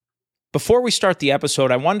Before we start the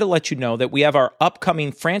episode, I wanted to let you know that we have our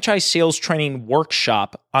upcoming franchise sales training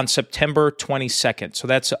workshop on September 22nd. So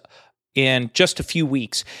that's in just a few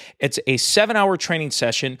weeks. It's a 7-hour training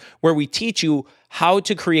session where we teach you how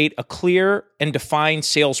to create a clear and defined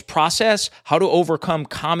sales process, how to overcome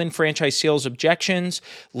common franchise sales objections,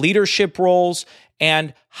 leadership roles,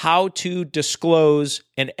 and how to disclose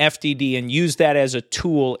an FDD and use that as a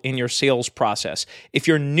tool in your sales process. If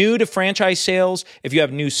you're new to franchise sales, if you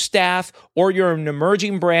have new staff, or you're an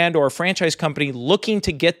emerging brand or a franchise company looking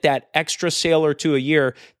to get that extra sale or two a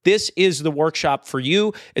year, this is the workshop for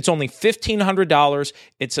you. It's only $1,500.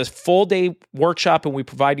 It's a full-day workshop, and we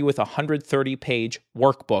provide you with a 130-page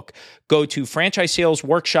workbook. Go to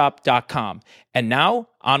franchisesalesworkshop.com. And now,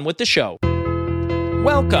 on with the show.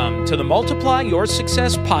 Welcome to the Multiply Your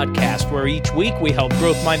Success podcast, where each week we help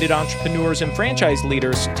growth-minded entrepreneurs and franchise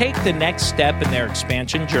leaders take the next step in their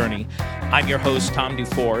expansion journey. I'm your host, Tom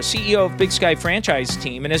Dufour, CEO of Big Sky Franchise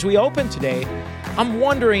Team, and as we open today, I'm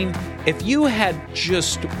wondering if you had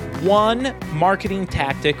just one marketing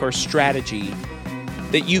tactic or strategy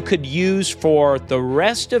that you could use for the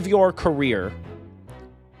rest of your career,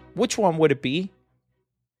 which one would it be?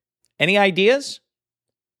 Any ideas?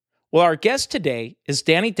 Well, our guest today is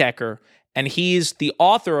Danny Decker, and he's the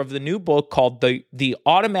author of the new book called The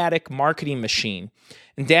Automatic Marketing Machine.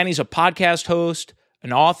 And Danny's a podcast host,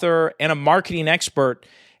 an author, and a marketing expert.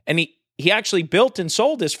 And he actually built and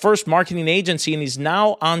sold his first marketing agency, and he's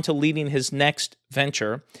now on to leading his next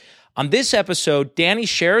venture. On this episode, Danny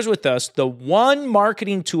shares with us the one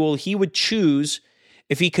marketing tool he would choose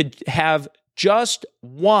if he could have just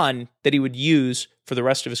one that he would use for the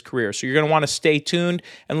rest of his career. So you're going to want to stay tuned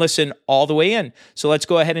and listen all the way in. So let's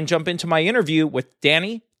go ahead and jump into my interview with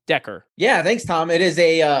Danny Decker. Yeah, thanks, Tom. It is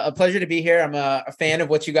a pleasure to be here. I'm a fan of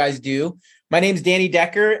what you guys do. My name's Danny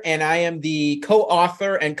Decker, and I am the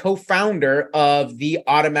co-author and co-founder of The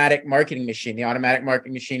Automatic Marketing Machine. The Automatic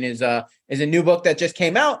Marketing Machine is a new book that just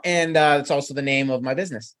came out, and it's also the name of my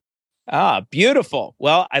business. Ah, beautiful.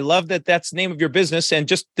 Well, I love that that's the name of your business. And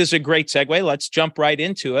just this is a great segue. Let's jump right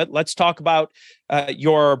into it. Let's talk about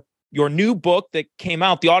your new book that came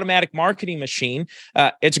out, The Automatic Marketing Machine.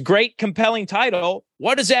 It's a great, compelling title.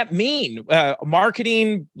 What does that mean?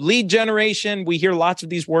 Marketing, lead generation. We hear lots of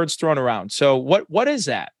these words thrown around. So what is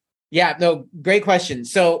that? Yeah, no, great question.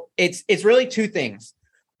 So it's really two things.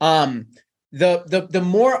 The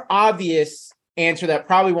more obvious answer that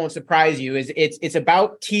probably won't surprise you is it's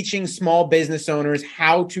about teaching small business owners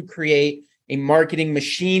how to create a marketing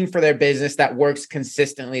machine for their business that works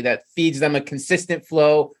consistently, that feeds them a consistent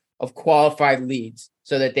flow of qualified leads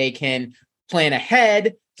so that they can plan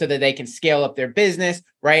ahead, so that they can scale up their business,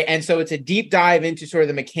 right? And so it's a deep dive into sort of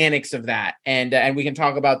the mechanics of that. And we can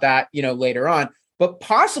talk about that, later on. But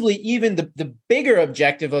possibly even the bigger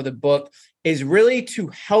objective of the book is really to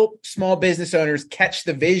help small business owners catch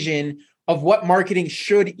the vision of what marketing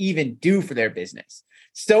should even do for their business.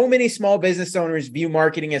 So many small business owners view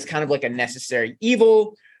marketing as kind of like a necessary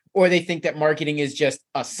evil, or they think that marketing is just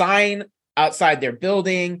a sign outside their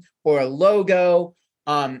building or a logo.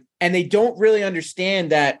 And they don't really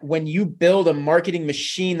understand that when you build a marketing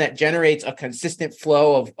machine that generates a consistent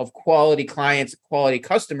flow of quality clients, quality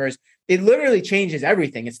customers, it literally changes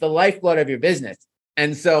everything. It's the lifeblood of your business.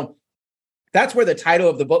 And so that's where the title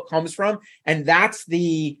of the book comes from. And that's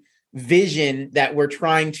the vision that we're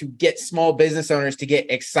trying to get small business owners to get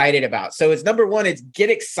excited about. So it's number one, it's get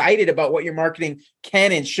excited about what your marketing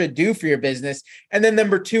can and should do for your business. And then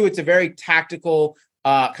number two, it's a very tactical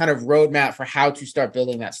kind of roadmap for how to start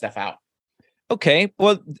building that stuff out. Okay.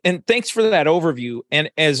 Well, and thanks for that overview. And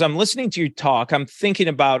as I'm listening to you talk, I'm thinking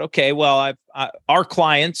about, okay, well, our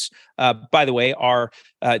clients, by the way, are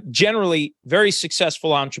generally very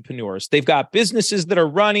successful entrepreneurs. They've got businesses that are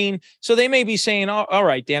running. So they may be saying, all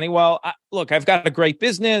right, Danny, well, look, I've got a great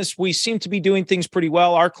business. We seem to be doing things pretty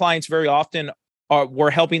well. Our clients very often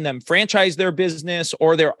we're helping them franchise their business,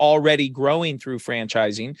 or they're already growing through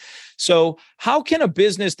franchising. So how can a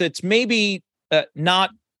business that's maybe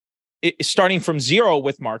not starting from zero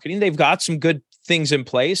with marketing, they've got some good things in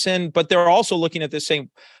place, but they're also looking at this saying,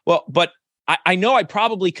 well, but I know I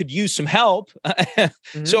probably could use some help.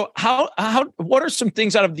 Mm-hmm. So what are some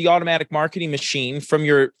things out of the Automatic Marketing Machine from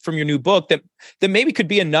your new book that maybe could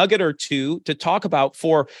be a nugget or two to talk about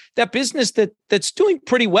for that business that's doing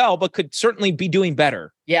pretty well, but could certainly be doing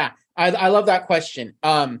better? Yeah, I love that question.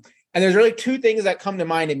 And there's really two things that come to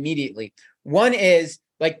mind immediately. One is,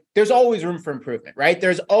 like, there's always room for improvement, right?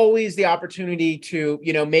 There's always the opportunity to,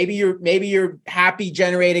 maybe you're happy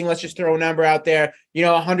generating, let's just throw a number out there,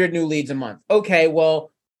 100 new leads a month. Okay,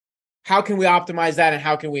 well, how can we optimize that, and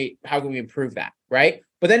how can we improve that, right?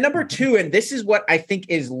 But then number two, and this is what I think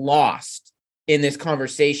is lost in this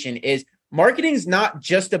conversation, is marketing is not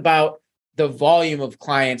just about the volume of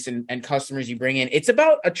clients and customers you bring in. It's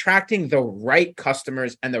about attracting the right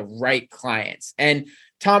customers and the right clients. And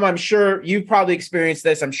Tom, I'm sure you've probably experienced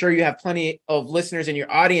this. I'm sure you have plenty of listeners in your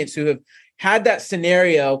audience who have had that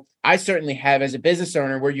scenario. I certainly have as a business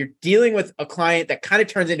owner, where you're dealing with a client that kind of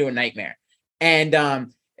turns into a nightmare, and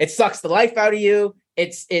it sucks the life out of you.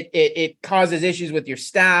 It causes issues with your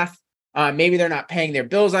staff. Maybe they're not paying their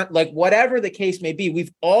bills on, like, whatever the case may be.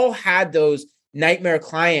 We've all had those nightmare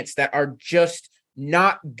clients that are just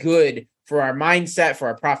not good for our mindset, for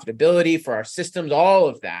our profitability, for our systems, all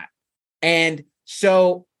of that. And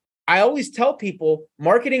so I always tell people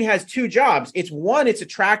marketing has two jobs. It's one, it's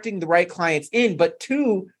attracting the right clients in, but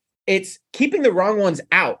two, it's keeping the wrong ones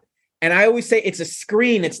out. And I always say it's a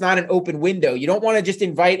screen. It's not an open window. You don't want to just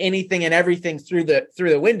invite anything and everything through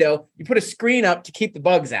the window. You put a screen up to keep the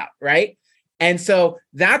bugs out, right? And so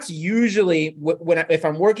that's usually if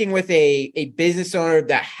I'm working with a business owner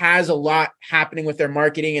that has a lot happening with their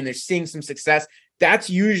marketing and they're seeing some success, that's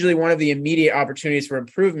usually one of the immediate opportunities for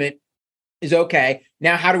improvement is, okay,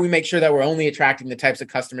 now how do we make sure that we're only attracting the types of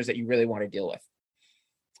customers that you really want to deal with?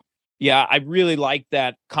 Yeah, I really like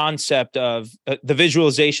that concept of the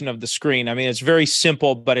visualization of the screen. I mean, it's very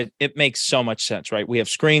simple, but it makes so much sense, right? We have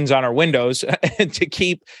screens on our windows to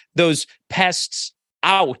keep those pests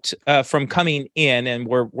out from coming in, and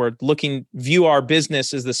we're view our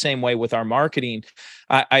business as the same way with our marketing.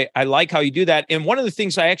 I like how you do that. And one of the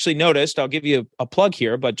things I actually noticed, I'll give you a plug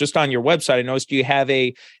here, but just on your website, I noticed you have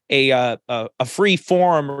a free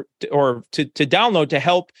form or to download to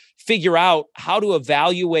help figure out how to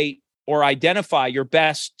evaluate or identify your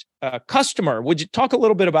best customer. Would you talk a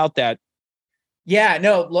little bit about that? Yeah,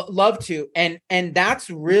 no, love to. And that's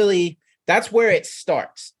where it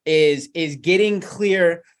starts, is getting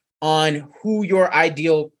clear on who your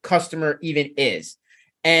ideal customer even is.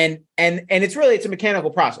 And it's a mechanical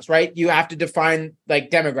process, right? You have to define like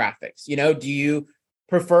demographics. Do you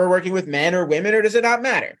prefer working with men or women, or does it not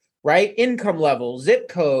matter? Right? Income level, zip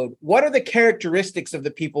code. What are the characteristics of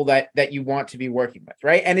the people that you want to be working with?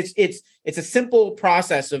 Right. And it's a simple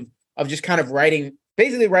process of just kind of writing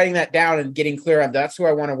that down and getting clear on, that's who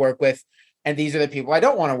I want to work with, and these are the people I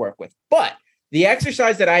don't want to work with. But the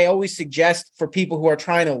exercise that I always suggest for people who are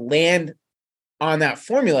trying to land on that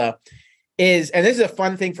formula is, and this is a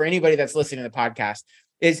fun thing for anybody that's listening to the podcast,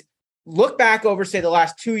 is look back over, say, the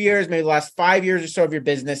last 2 years, maybe the last 5 years or so of your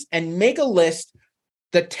business, and make a list,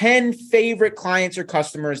 the 10 favorite clients or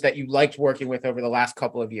customers that you liked working with over the last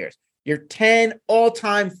couple of years, your 10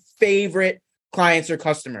 all-time favorite clients or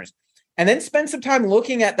customers. And then spend some time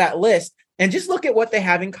looking at that list and just look at what they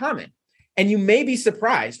have in common. And you may be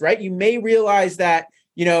surprised, right? You may realize that,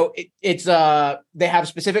 they have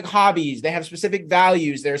specific hobbies, they have specific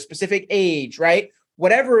values, they're a specific age, right?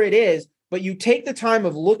 Whatever it is, but you take the time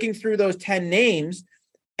of looking through those 10 names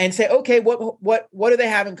and say, okay, what do they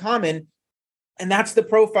have in common? And that's the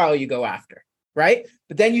profile you go after, right?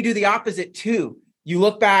 But then you do the opposite too. You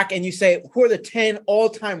look back and you say, who are the 10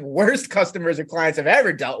 all-time worst customers or clients I've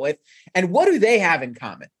ever dealt with? And what do they have in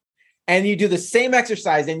common? And you do the same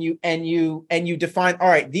exercise and you define, all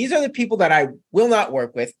right, these are the people that I will not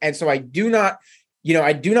work with. And so I do not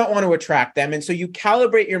want to attract them. And so you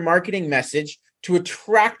calibrate your marketing message to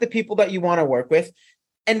attract the people that you want to work with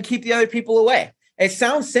and keep the other people away. It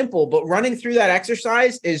sounds simple, but running through that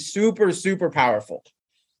exercise is super, super powerful.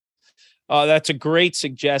 Oh, that's a great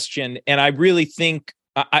suggestion. And I really think,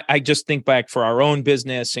 I just think back for our own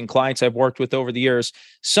business and clients I've worked with over the years,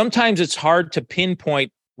 sometimes it's hard to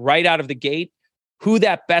pinpoint right out of the gate who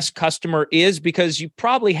that best customer is, because you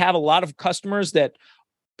probably have a lot of customers that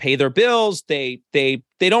pay their bills. They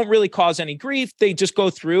don't really cause any grief. They just go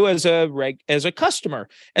through as a customer.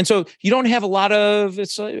 And so you don't have a lot of,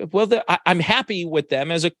 I'm happy with them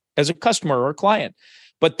as a customer or a client.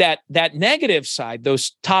 But that negative side,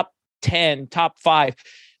 those top 10, top 5,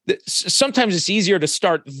 sometimes it's easier to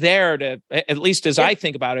start there, to, at least as I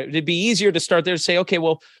think about it, it'd be easier to start there to say, okay,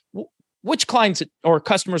 well, which clients or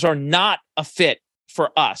customers are not a fit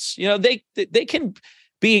for us? They can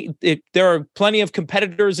be, there are plenty of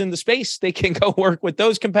competitors in the space. They can go work with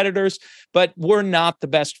those competitors, but we're not the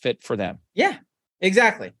best fit for them. Yeah,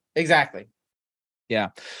 exactly. Yeah.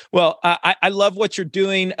 Well, I love what you're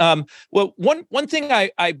doing. Well, one thing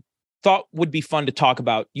I thought would be fun to talk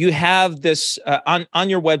about, you have this on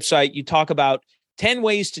your website, you talk about 10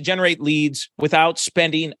 ways to generate leads without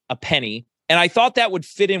spending a penny. And I thought that would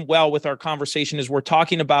fit in well with our conversation as we're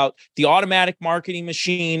talking about the automatic marketing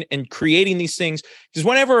machine and creating these things. Because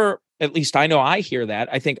whenever, at least I know I hear that,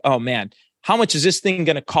 I think, oh man, how much is this thing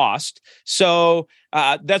going to cost? So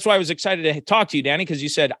that's why I was excited to talk to you, Danny, because you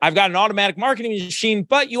said, I've got an automatic marketing machine,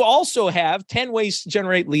 but you also have 10 ways to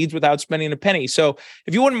generate leads without spending a penny. So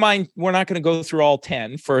if you wouldn't mind, we're not going to go through all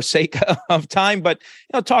 10 for sake of time, but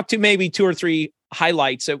talk to maybe 2 or 3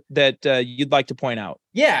 highlights that you'd like to point out.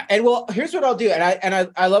 Yeah. And well, here's what I'll do.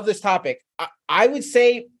 And I love this topic. I would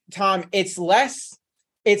say, Tom, it's less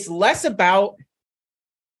about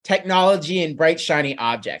technology and bright, shiny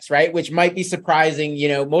objects, right? Which might be surprising.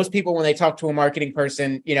 Most people, when they talk to a marketing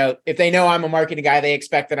person, if they know I'm a marketing guy, they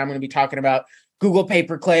expect that I'm going to be talking about Google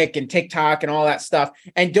pay-per-click and TikTok and all that stuff.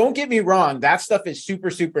 And don't get me wrong, that stuff is super,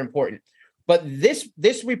 super important. But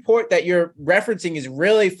this report that you're referencing is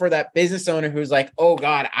really for that business owner who's like, oh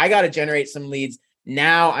God, I got to generate some leads.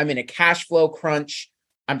 Now I'm in a cash flow crunch.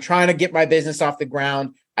 I'm trying to get my business off the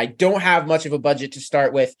ground. I don't have much of a budget to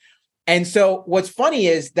start with. And so what's funny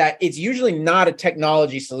is that it's usually not a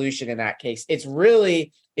technology solution in that case. It's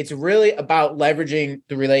really about leveraging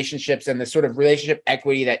the relationships and the sort of relationship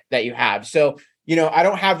equity that you have. So, I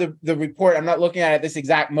don't have the report. I'm not looking at it at this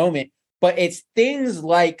exact moment, but it's things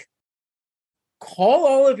like call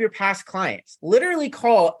all of your past clients, literally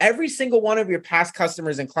call every single one of your past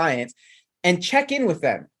customers and clients and check in with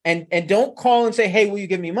them. And don't call and say, hey, will you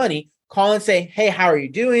give me money? Call and say, hey, how are you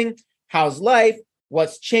doing? How's life?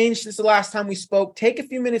 What's changed since the last time we spoke? Take a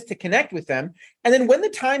few minutes to connect with them. And then when the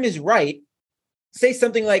time is right, say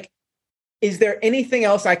something like, is there anything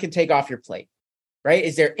else I can take off your plate? Right?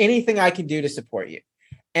 Is there anything I can do to support you?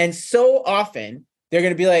 And so often they're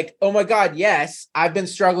going to be like, oh my God, yes, I've been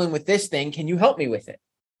struggling with this thing. Can you help me with it?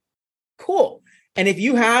 Cool. And if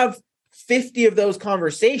you have 50 of those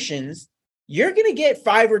conversations, you're going to get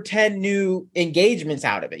 5 or 10 new engagements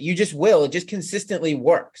out of it. You just will. It just consistently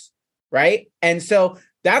works. Right. And so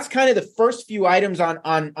that's kind of the first few items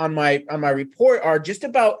on my report are just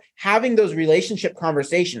about having those relationship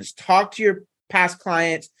conversations. Talk to your past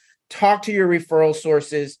clients, talk to your referral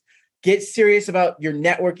sources, get serious about your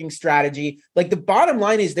networking strategy. Like the bottom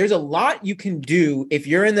line is there's a lot you can do if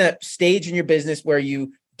you're in the stage in your business where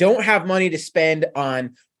you don't have money to spend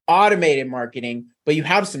on automated marketing, but you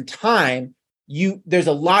have some time. There's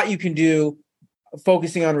a lot you can do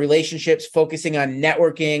focusing on relationships, focusing on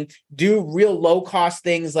networking, do real low cost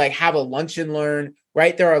things like have a lunch and learn,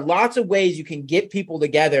 right? There are lots of ways you can get people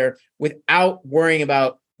together without worrying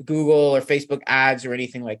about Google or Facebook ads or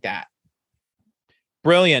anything like that.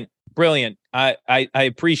 Brilliant. I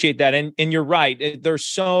appreciate that. And you're right. There's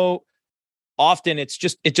so often it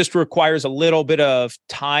just requires a little bit of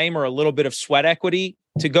time or a little bit of sweat equity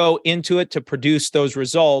to go into it to produce those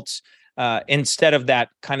results instead of that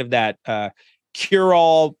kind of that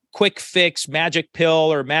cure-all, quick fix, magic pill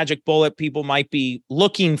or magic bullet people might be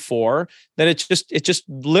looking for, that it just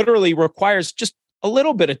literally requires just a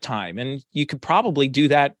little bit of time. And you could probably do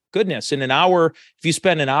that, goodness, in an hour. If you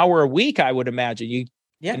spend an hour a week, I would imagine you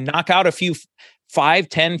can knock out a few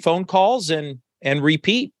 5-10 phone calls and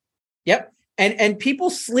repeat. Yep. And people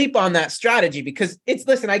sleep on that strategy because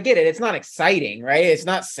listen, I get it. It's not exciting, right? It's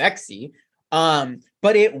not sexy.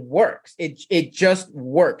 But it works. It just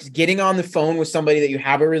works. Getting on the phone with somebody that you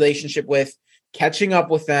have a relationship with, catching up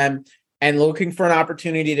with them and looking for an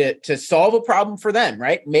opportunity to solve a problem for them,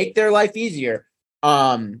 right? Make their life easier.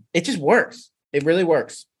 It just works. It really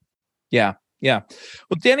works. Yeah. Well,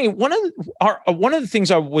 Danny, one of the things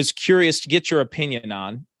I was curious to get your opinion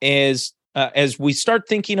on is as we start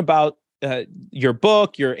thinking about your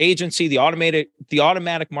book, your agency, the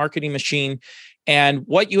automatic marketing machine, and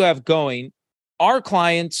what you have going. Our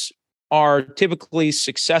clients are typically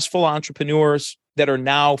successful entrepreneurs that are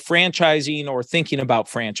now franchising or thinking about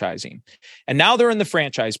franchising. And now they're in the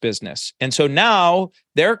franchise business. And so now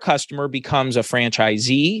their customer becomes a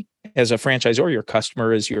franchisee. As a franchisor, your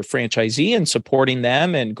customer is your franchisee and supporting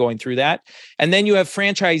them and going through that. And then you have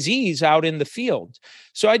franchisees out in the field.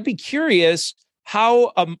 So I'd be curious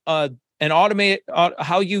how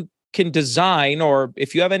how you can design, or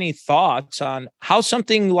if you have any thoughts on how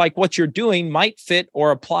something like what you're doing might fit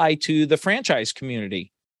or apply to the franchise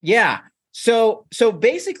community. Yeah. So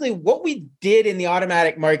basically what we did in the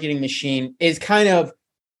automatic marketing machine is kind of,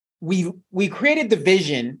 we created the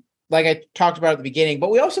vision, like I talked about at the beginning, but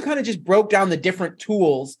we also kind of just broke down the different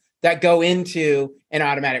tools that go into an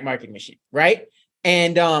automatic marketing machine. Right.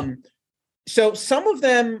 And so some of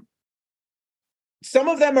them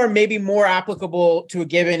are maybe more applicable to a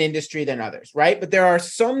given industry than others, right? But there are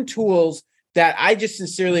some tools that I just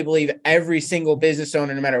sincerely believe every single business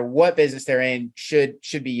owner, no matter what business they're in, should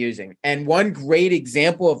be using. And one great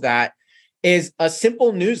example of that is a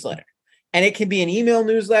simple newsletter. And it can be an email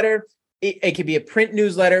newsletter, it can be a print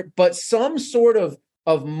newsletter, but some sort of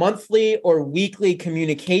of monthly or weekly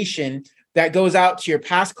communication that goes out to your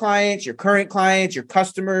past clients, your current clients, your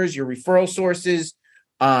customers, your referral sources,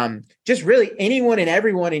 just really anyone and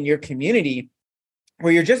everyone in your community,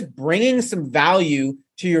 where you're just bringing some value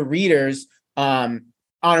to your readers on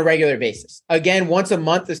a regular basis. Again, once a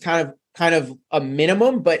month is kind of a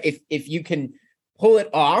minimum, but if you can pull it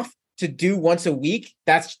off to do once a week,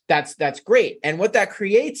 that's great. And what that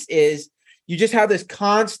creates is you just have this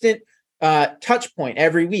constant touch point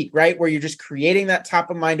every week, right? Where you're just creating that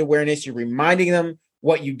top of mind awareness. You're reminding them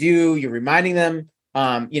what you do. You're reminding them,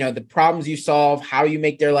 the problems you solve, how you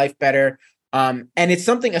make their life better. And it's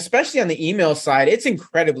something, especially on the email side, it's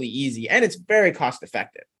incredibly easy and it's very cost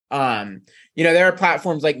effective. There are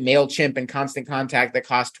platforms like MailChimp and Constant Contact that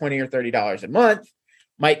cost $20 or $30 a month.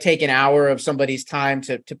 Might take an hour of somebody's time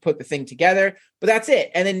to put the thing together, but that's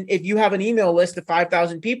it. And then if you have an email list of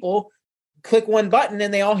 5,000 people, click one button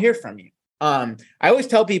and they all hear from you. I always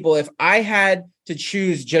tell people, if I had to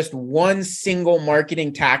choose just one single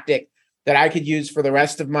marketing tactic that I could use for the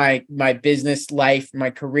rest of my business life,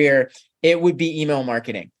 my career, it would be email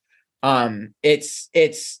marketing. It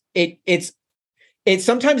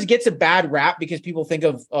sometimes gets a bad rap because people think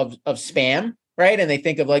of spam, right? And they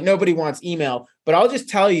think of like, nobody wants email, but I'll just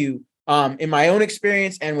tell you, in my own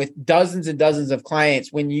experience and with dozens and dozens of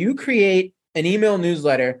clients, when you create an email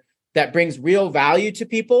newsletter that brings real value to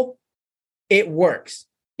people, it works.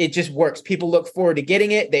 It just works. People look forward to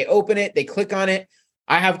getting it. They open it, they click on it.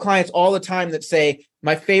 I have clients all the time that say,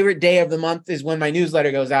 my favorite day of the month is when my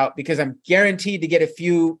newsletter goes out, because I'm guaranteed to get a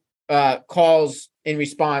few calls in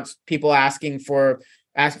response, people asking for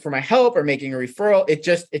my help or making a referral. It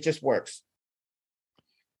just works.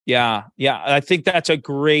 Yeah. I think that's a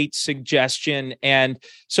great suggestion. And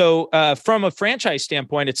so from a franchise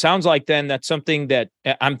standpoint, it sounds like then that's something that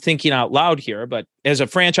I'm thinking out loud here, but as a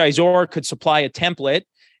franchisor could supply a template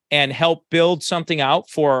and help build something out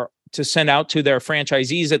to send out to their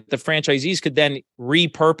franchisees that the franchisees could then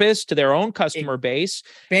repurpose to their own customer base.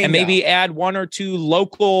 Bingo. And maybe add one or two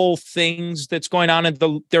local things that's going on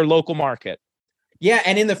in their local market. Yeah.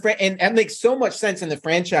 And and that makes so much sense in the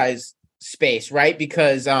franchise space, right?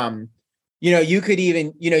 Because, you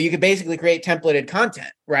could basically create templated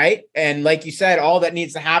content, right? And like you said, all that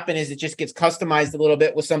needs to happen is it just gets customized a little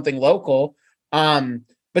bit with something local.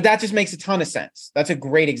 But that just makes a ton of sense. That's a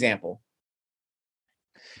great example.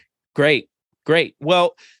 Great.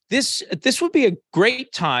 Well, this would be a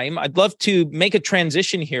great time. I'd love to make a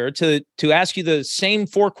transition here to ask you the same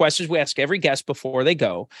 4 questions we ask every guest before they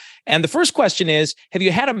go. And the first question is, have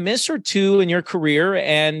you had a miss or two in your career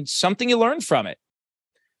and something you learned from it?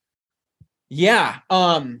 Yeah.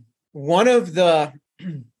 One of the,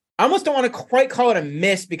 I almost don't want to quite call it a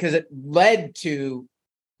miss because it led to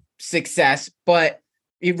success, but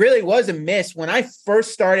it really was a miss. When I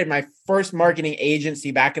first started my first marketing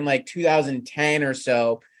agency back in like 2010 or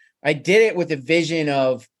so, I did it with a vision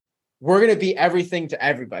of, we're going to be everything to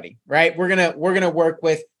everybody, right? We're going to work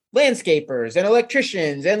with landscapers and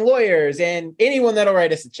electricians and lawyers and anyone that'll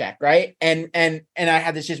write us a check, right? And I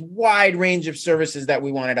had this just wide range of services that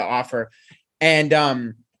we wanted to offer.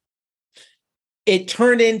 And it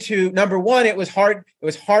turned into, number one, it was hard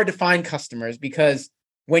to find customers, because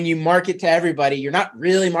when you market to everybody, you're not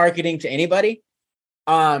really marketing to anybody.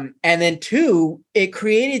 And then 2, it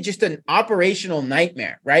created just an operational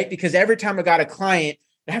nightmare, right? Because every time I got a client,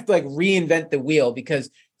 I have to like reinvent the wheel,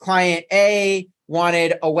 because client A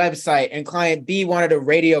wanted a website and client B wanted a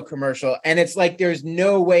radio commercial. And it's like, there's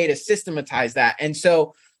no way to systematize that. And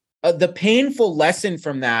so the painful lesson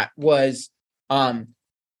from that was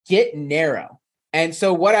get narrow. And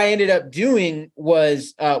so what I ended up doing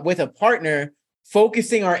was with a partner,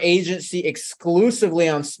 focusing our agency exclusively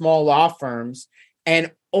on small law firms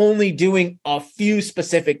and only doing a few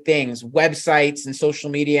specific things, websites and social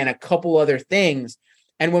media and a couple other things.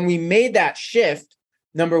 And when we made that shift,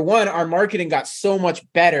 number one, our marketing got so much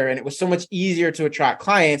better and it was so much easier to attract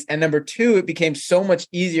clients. And number 2, it became so much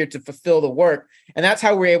easier to fulfill the work. And that's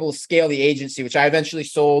how we were able to scale the agency, which I eventually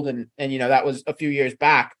sold. And that was a few years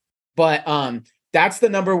back. But that's the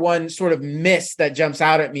number one sort of miss that jumps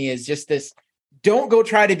out at me, is just this: don't go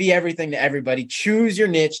try to be everything to everybody. Choose your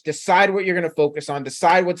niche, decide what you're going to focus on,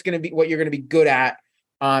 decide what you're going to be good at,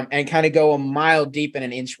 and kind of go a mile deep and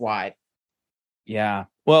an inch wide. Yeah.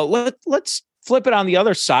 Well, let's flip it on the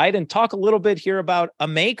other side and talk a little bit here about a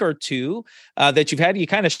make or two that you've had. You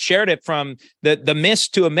kind of shared it from the miss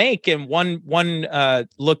to a make in one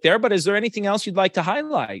look there, but is there anything else you'd like to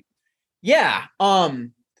highlight? Yeah.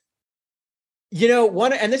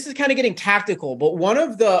 One, and this is kind of getting tactical, but one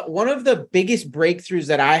of the biggest breakthroughs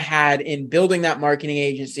that I had in building that marketing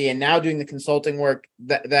agency and now doing the consulting work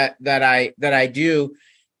that I do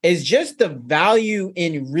is just the value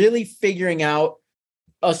in really figuring out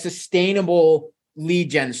a sustainable lead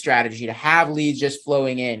gen strategy to have leads just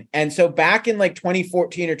flowing in. And so back in like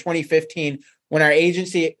 2014 or 2015, when our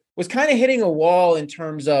agency was kind of hitting a wall in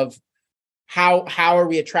terms of how are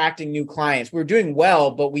we attracting new clients? We were doing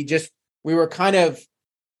well, but we were kind of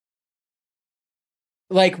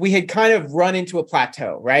like, we had kind of run into a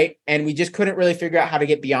plateau, right? And we just couldn't really figure out how to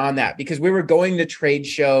get beyond that because we were going to trade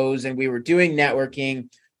shows and we were doing networking,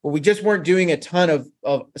 but we just weren't doing a ton of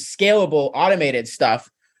scalable automated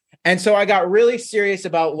stuff. And so I got really serious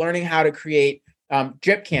about learning how to create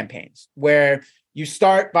drip campaigns where you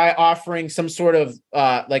start by offering some sort of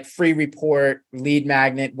like free report, lead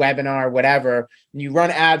magnet, webinar, whatever, and you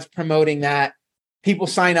run ads promoting that. People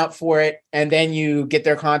sign up for it, and then you get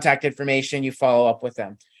their contact information, you follow up with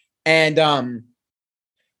them. And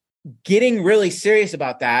getting really serious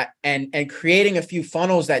about that and creating a few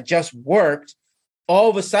funnels that just worked,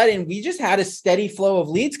 all of a sudden, we just had a steady flow of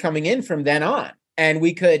leads coming in from then on. And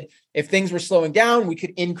we could, if things were slowing down, we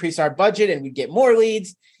could increase our budget and we'd get more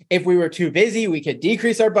leads. If we were too busy, we could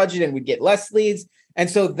decrease our budget and we'd get less leads. And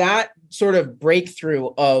so that sort of breakthrough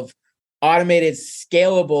of automated,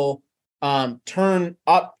 scalable, turn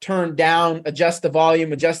up, turn down, adjust the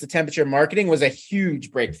volume, adjust the temperature marketing was a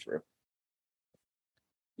huge breakthrough.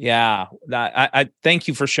 Yeah, I thank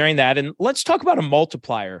you for sharing that. And let's talk about a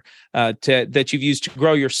multiplier that you've used to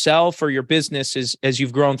grow yourself or your business as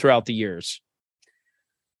you've grown throughout the years.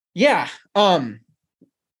 Yeah.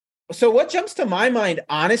 So what jumps to my mind,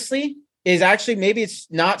 honestly, is actually maybe it's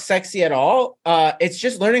not sexy at all. It's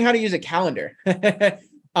just learning how to use a calendar.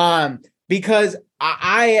 Because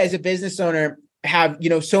I, as a business owner, have,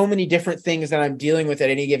 so many different things that I'm dealing with at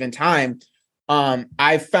any given time.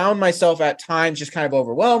 I've found myself at times just kind of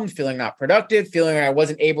overwhelmed, feeling not productive, feeling like I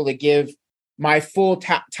wasn't able to give my full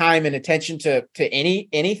time and attention to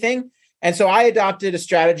anything. And so I adopted a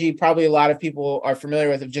strategy probably a lot of people are familiar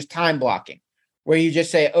with, of just time blocking, where you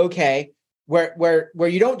just say, okay, where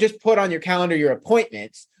you don't just put on your calendar your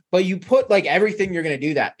appointments, but you put like everything you're going to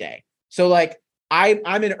do that day. So like I'm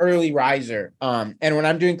an early riser. And when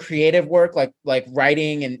I'm doing creative work, like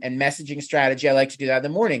writing and messaging strategy, I like to do that in the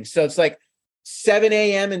morning. So it's like 7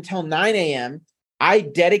 a.m. until 9 a.m. I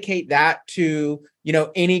dedicate that to,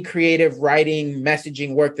 any creative writing,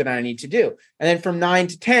 messaging work that I need to do. And then from 9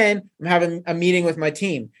 to 10, I'm having a meeting with my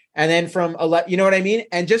team. And then from 11, you know what I mean?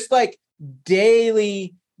 And just like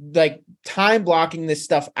daily, like time blocking this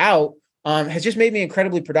stuff out has just made me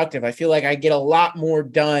incredibly productive. I feel like I get a lot more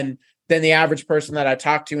done than the average person that I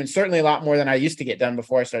talk to, and certainly a lot more than I used to get done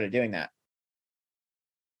before I started doing that.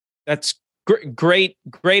 That's great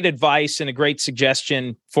advice and a great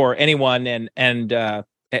suggestion for anyone. And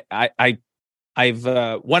I've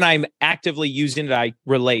when I'm actively using it, I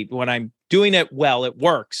relate. When I'm doing it well, it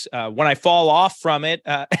works. When I fall off from it,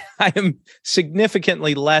 I am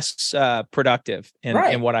significantly less productive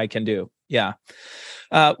in what I can do. Yeah.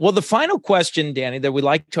 Well, the final question, Danny, that we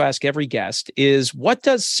like to ask every guest is, what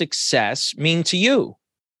does success mean to you?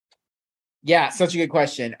 Yeah, such a good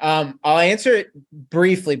question. I'll answer it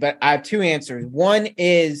briefly, but I have two answers. One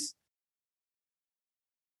is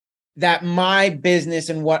that my business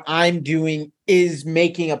and what I'm doing is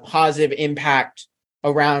making a positive impact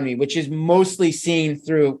around me, which is mostly seen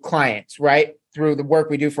through clients, right? Through the work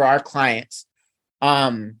we do for our clients.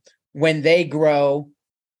 When they grow,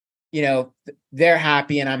 they're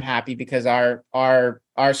happy and I'm happy because our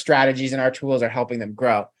strategies and our tools are helping them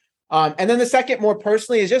grow. And then the second, more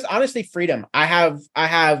personally, is just honestly freedom. I have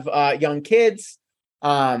young kids.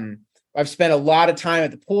 I've spent a lot of time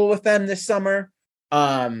at the pool with them this summer.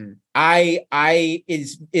 It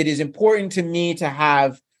is important to me to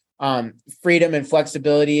have freedom and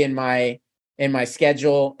flexibility in my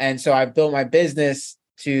schedule, and so I've built my business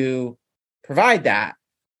to provide that.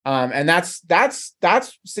 And that's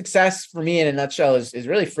success for me in a nutshell is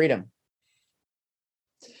really freedom.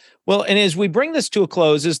 Well, and as we bring this to a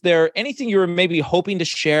close, is there anything you were maybe hoping to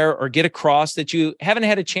share or get across that you haven't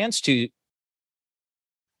had a chance to?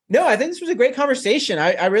 No, I think this was a great conversation.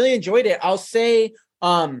 I really enjoyed it. I'll say,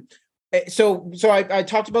 so I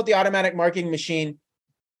talked about the automatic marketing machine.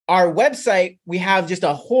 Our website, we have just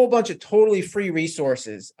a whole bunch of totally free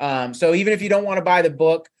resources. So even if you don't want to buy the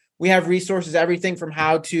book, we have resources, everything from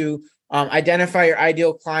how to identify your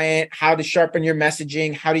ideal client, how to sharpen your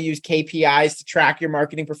messaging, how to use KPIs to track your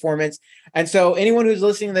marketing performance. And so anyone who's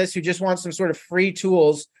listening to this who just wants some sort of free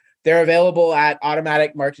tools, they're available at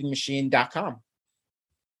automaticmarketingmachine.com.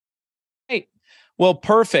 Hey, Well,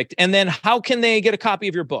 perfect. And then how can they get a copy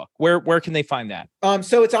of your book? Where can they find that?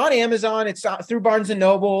 So it's on Amazon. It's through Barnes &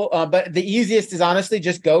 Noble. But the easiest is honestly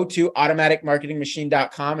just go to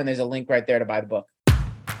automaticmarketingmachine.com and there's a link right there to buy the book.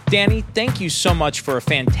 Danny, thank you so much for a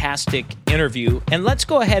fantastic interview. And let's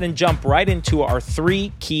go ahead and jump right into our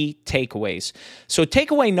 3 key takeaways. So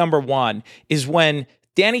takeaway number 1 is when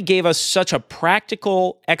Danny gave us such a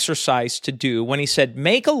practical exercise to do when he said,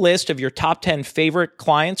 make a list of your top 10 favorite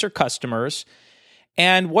clients or customers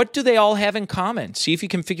and what do they all have in common? See if you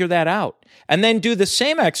can figure that out. And then do the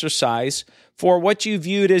same exercise for what you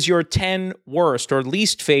viewed as your 10 worst or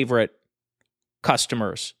least favorite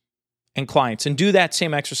customers and clients, and do that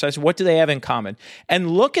same exercise. What do they have in common?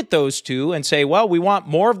 And look at those two and say, well, we want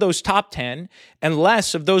more of those top 10 and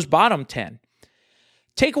less of those bottom 10.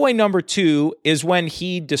 Takeaway number 2 is when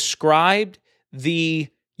he described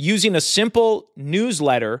using a simple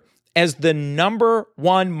newsletter as the number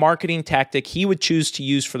 1 marketing tactic he would choose to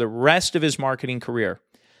use for the rest of his marketing career.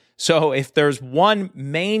 So if there's one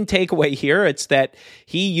main takeaway here, it's that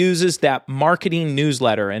he uses that marketing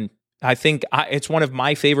newsletter. And I think it's one of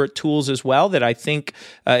my favorite tools as well that I think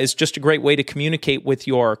is just a great way to communicate with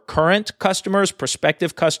your current customers,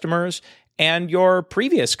 prospective customers, and your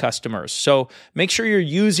previous customers. So make sure you're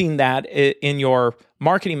using that in your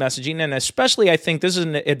marketing messaging. And especially, I think this is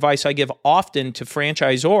an advice I give often to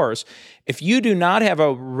franchisors. If you do not have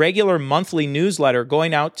a regular monthly newsletter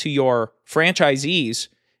going out to your franchisees,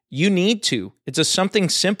 you need to. It's something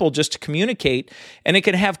simple just to communicate, and it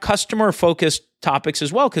can have customer-focused topics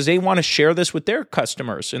as well because they want to share this with their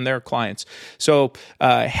customers and their clients. So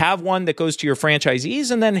have one that goes to your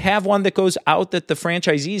franchisees and then have one that goes out that the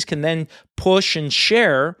franchisees can then push and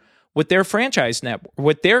share with their franchise network,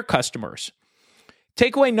 with their customers.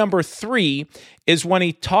 Takeaway number 3 is when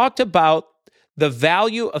he talked about the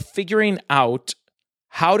value of figuring out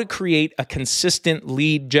how to create a consistent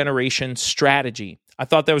lead generation strategy. I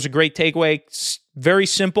thought that was a great takeaway. It's very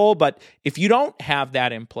simple, but if you don't have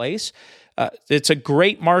that in place, it's a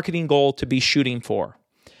great marketing goal to be shooting for.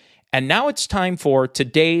 And now it's time for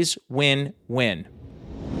today's win-win.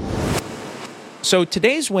 So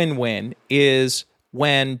today's win-win is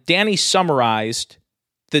when Danny summarized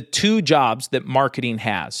the 2 jobs that marketing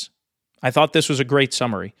has. I thought this was a great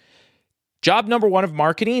summary. Job number 1 of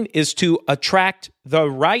marketing is to attract the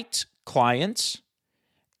right clients.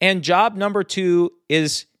 And job number 2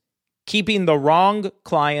 is keeping the wrong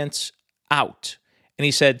clients out. And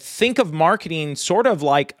he said, think of marketing sort of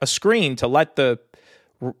like a screen to let the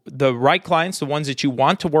right clients, the ones that you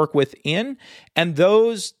want to work with in, and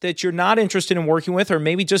those that you're not interested in working with, or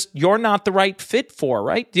maybe just you're not the right fit for,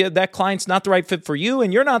 right? That client's not the right fit for you,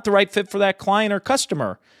 and you're not the right fit for that client or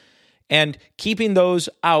customer. And keeping those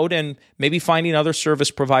out and maybe finding other service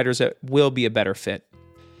providers that will be a better fit.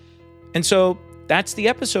 And so that's the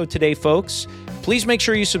episode today, folks. Please make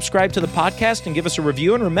sure you subscribe to the podcast and give us a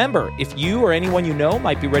review. And remember, if you or anyone you know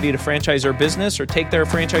might be ready to franchise their business or take their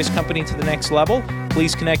franchise company to the next level,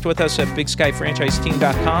 please connect with us at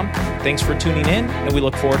BigSkyFranchiseTeam.com. Thanks for tuning in, and we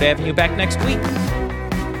look forward to having you back next week.